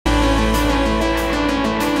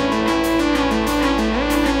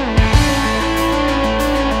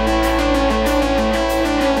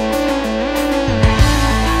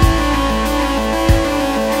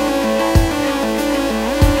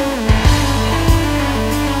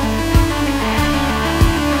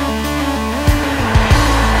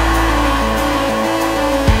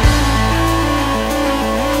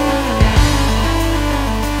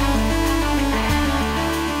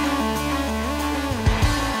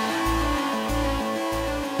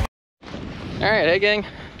All right, hey gang,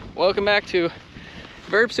 welcome back to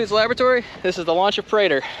Bird Pursuits Laboratory. This is the launch of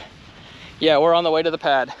PRAETOR. Yeah, we're on the way to the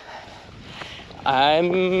pad.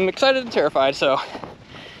 I'm excited and terrified, so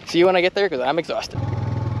see you when I get there because I'm exhausted.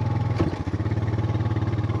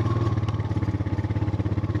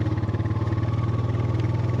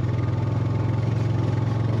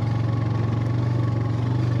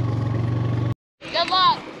 Good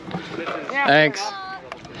luck. Thanks.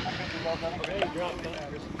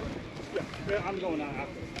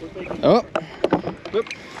 Oh, whoop.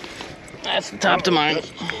 That's the top to mine.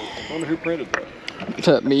 I wonder who printed that. Is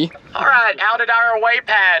that me? All right, out at our away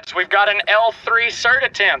pads, we've got an L3 cert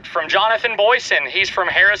attempt from Jonathan Boyson. He's from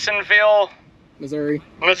Harrisonville, Missouri.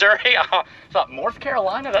 Missouri. Oh, I thought North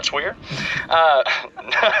Carolina, that's weird.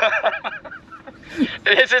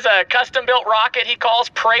 This is a custom-built rocket he calls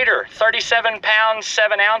PRAETOR, 37 pounds,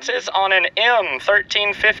 7 ounces on an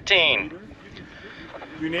M1315.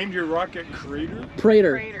 You named your rocket Crater?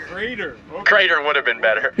 PRAETOR. Crater. Okay. Crater would have been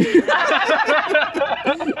better.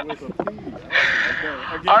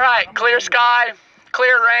 All right, clear sky,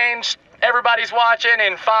 clear range. Everybody's watching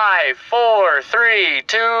in 5, 4, 3,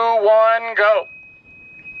 2, 1, go.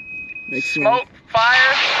 Smoke,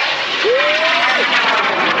 fire.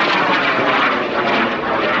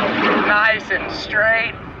 Nice and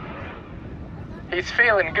straight. He's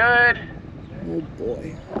feeling good. Oh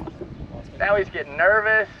boy. Now he's getting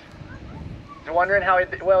nervous. He's wondering how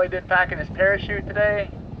well he did packing his parachute today.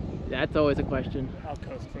 That's always a question. I'll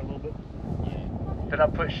coast for a little bit. Did I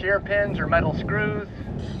put shear pins or metal screws?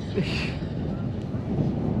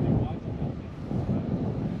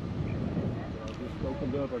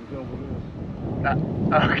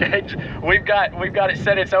 Okay, we've got it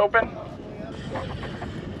set. It's open.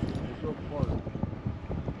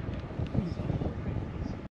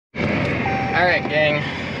 All right, gang.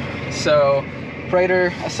 So,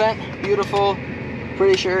 PRAETOR ascent, beautiful.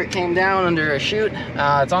 Pretty sure it came down under a chute.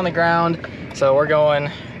 It's on the ground, so we're going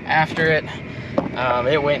after it.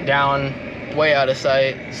 It went down way out of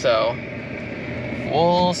sight, so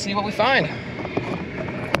we'll see what we find.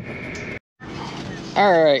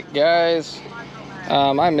 All right, guys.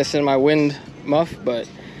 I'm missing my wind muff, but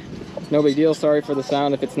no big deal. Sorry for the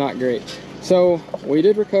sound if it's not great. So we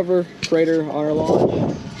did recover PRAETOR on our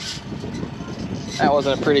launch. That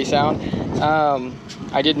wasn't a pretty sound.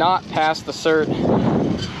 I did not pass the cert.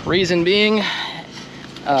 Reason being,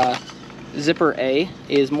 zipper A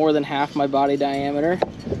is more than half my body diameter.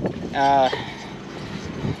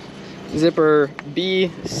 Zipper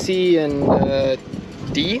B, C, and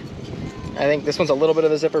D, I think this one's a little bit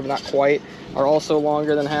of a zipper, but not quite, are also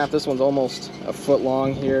longer than half. This one's almost a foot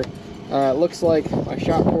long here. It looks like my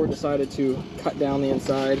shot cord decided to cut down the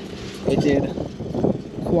inside. It did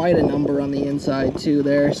quite a number on the inside too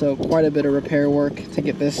there, so quite a bit of repair work to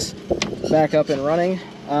get this back up and running.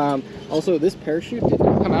 Also, this parachute did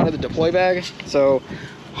not come out of the deploy bag, so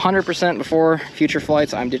 100% before future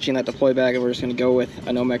flights I'm ditching that deploy bag and we're just going to go with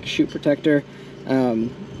a Nomec chute protector.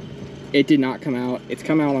 It did not come out. It's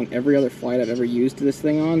come out on every other flight I've ever used this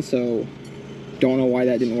thing on, so don't know why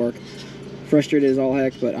that didn't work. Frustrated as all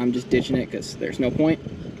heck, but I'm just ditching it because there's no point.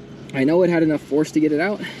 I know it had enough force to get it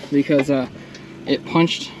out because it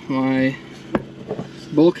punched my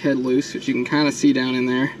bulkhead loose, which you can kind of see down in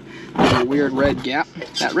there. There's a weird red gap.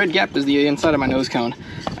 That red gap is the inside of my nose cone.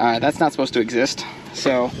 That's not supposed to exist.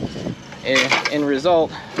 So, in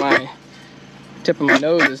result, my tip of my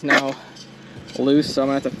nose is now loose, so I'm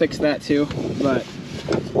gonna have to fix that too. But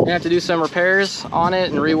I'm gonna have to do some repairs on it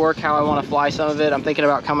and rework how I want to fly some of it. I'm thinking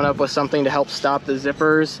about coming up with something to help stop the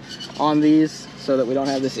zippers on these so that we don't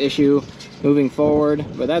have this issue moving forward.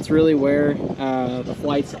 But that's really where the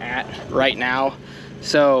flight's at right now.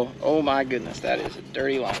 So, oh my goodness, that is a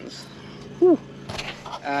dirty lens. Whew.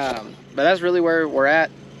 But that's really where we're at.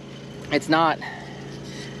 It's not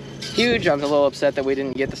huge. I'm a little upset that we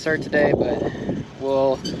didn't get the cert today, but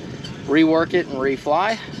we'll rework it and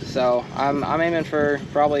refly. So I'm aiming for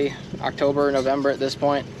probably October, November at this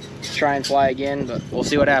point to try and fly again, but we'll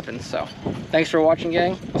see what happens. So thanks for watching,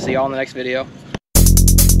 gang. I'll see y'all in the next video.